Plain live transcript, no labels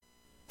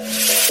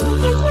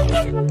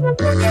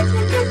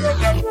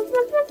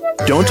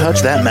Don't touch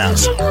that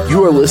mouse.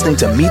 You are listening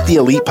to Meet the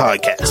Elite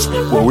Podcast,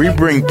 where we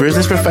bring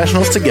business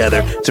professionals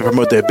together to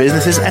promote their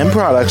businesses and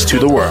products to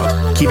the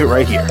world. Keep it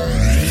right here.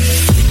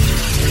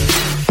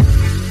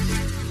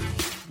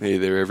 Hey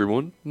there,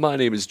 everyone. My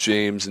name is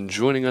James, and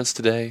joining us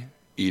today,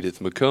 Edith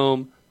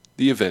McComb,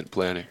 the event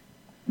planner.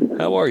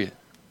 How are you?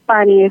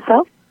 Fine, and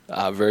yourself?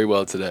 Very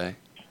well today.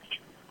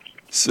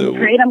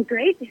 I'm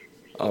great.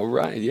 All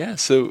right, yeah.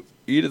 So,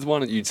 Edith, why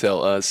don't you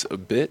tell us a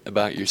bit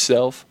about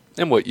yourself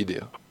and what you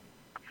do?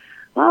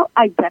 Well,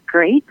 I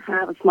decorate. I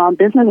have a small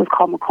business. It's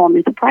called McComb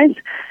Enterprise.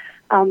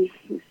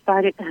 We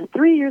started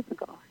 3 years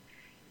ago.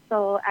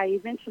 So I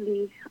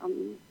eventually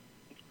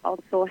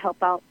also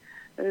help out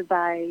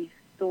by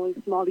doing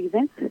small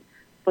events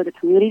for the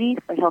community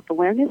for health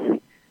awareness.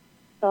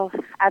 So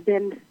I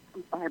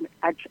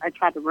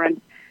try to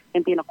run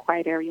and be in a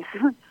quiet area.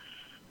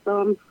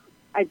 So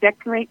I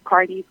decorate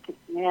parties,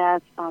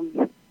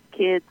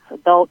 kids,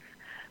 adults,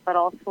 but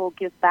also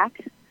give back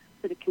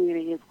to the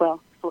community as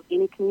well. So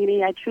any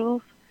community I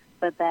choose,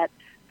 but that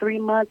 3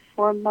 months,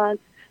 4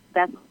 months,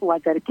 that's who I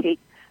dedicate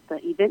the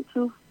event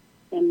to.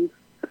 And,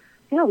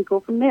 we go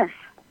from there.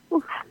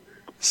 Ooh.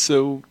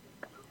 So,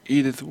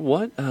 Edith,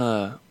 what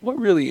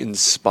really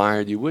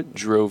inspired you? What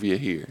drove you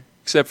here?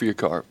 Except for your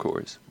car, of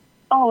course.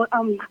 Oh,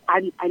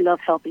 I love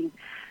helping.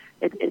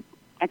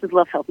 I just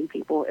love helping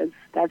people.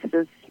 That's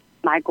just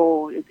my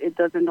goal. It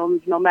doesn't,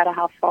 no matter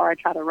how far I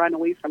try to run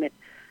away from it,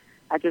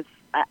 I just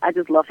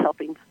love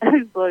helping.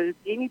 So if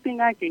anything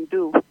I can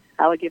do,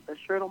 I would get the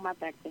shirt on my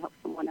back to help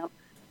someone else.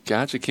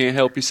 Gotcha. Can't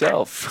help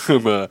yourself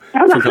from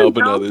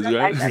helping others,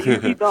 right? I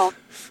usually don't.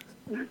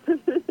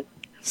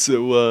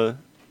 So,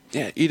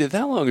 Edith,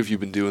 how long have you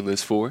been doing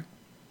this for?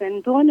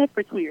 Been doing it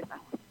for 2 years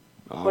now.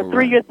 For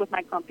 3 years with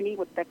my company,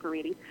 with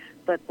decorating,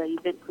 but the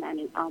event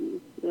planning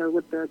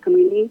with the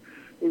community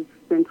has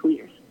been 2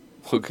 years.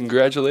 Well,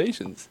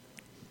 congratulations.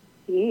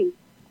 Yeah.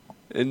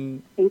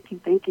 And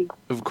Thank you.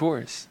 Of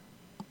course.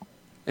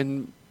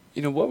 And,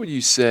 what would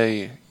you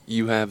say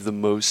you have the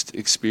most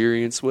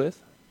experience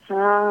with?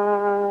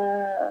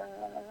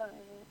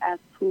 As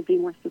to be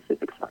more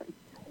specific, sorry.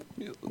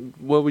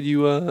 What would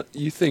you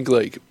think,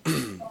 like,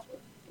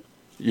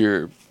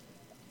 you're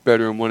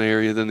better in one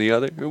area than the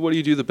other? Or what do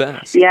you do the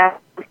best? Yeah,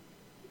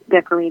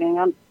 decorating.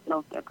 I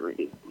love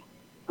decorating.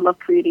 I love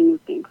creating new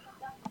things.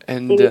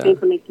 And anything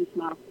to make you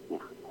smile, yeah.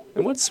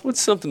 And what's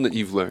something that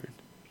you've learned?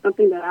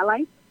 Something that I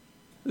like?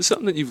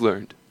 Something that you've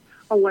learned.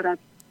 Or what I've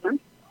learned?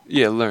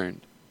 Yeah,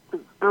 learned.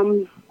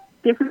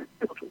 Different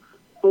cultures.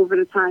 Over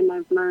the time,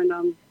 I've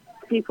learned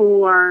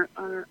people are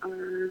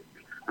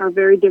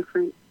very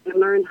different and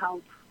learn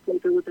how to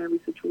deal with every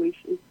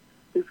situation,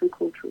 different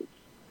cultures.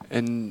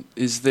 And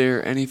is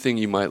there anything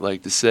you might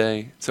like to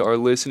say to our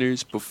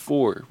listeners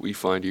before we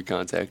find your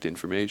contact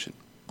information?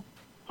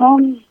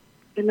 I'm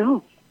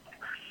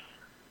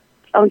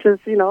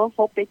just,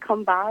 hope they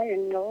come by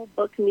and,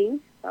 book me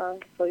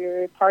for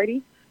your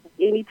party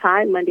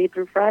anytime, Monday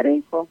through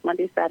Friday. Well,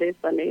 Monday, Saturday,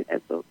 Sunday,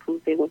 and so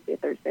Tuesday, Wednesday,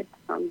 Thursday.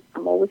 I'm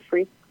always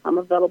free. I'm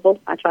available.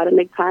 I try to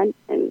make time,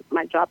 and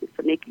my job is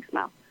to make you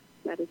smile.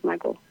 That is my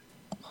goal.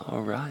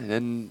 All right.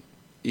 And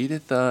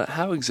Edith,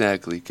 how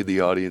exactly could the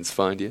audience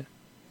find you?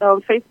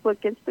 Facebook,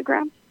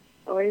 Instagram,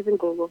 or even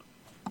Google.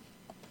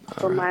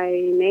 So my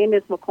name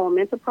is McComb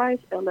Enterprise,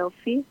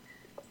 LLC,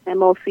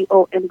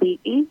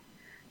 MOCOMBE,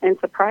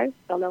 Enterprise,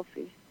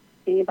 LLC.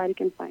 Anybody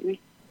can find me.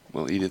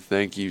 Well, Edith,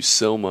 thank you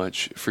so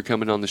much for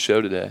coming on the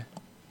show today.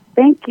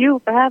 Thank you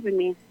for having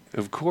me.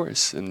 Of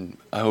course, and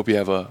I hope you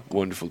have a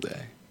wonderful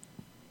day.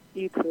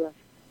 You too.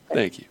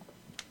 Thank you.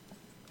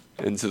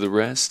 And to the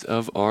rest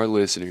of our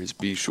listeners,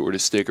 be sure to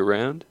stick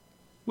around.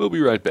 We'll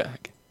be right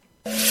back.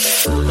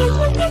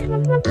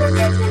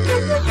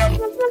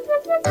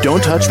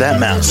 Don't touch that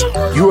mouse.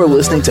 You are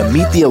listening to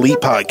Meet the Elite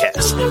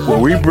Podcast, where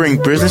we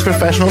bring business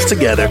professionals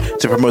together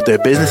to promote their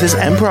businesses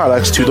and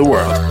products to the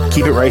world.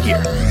 Keep it right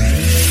here.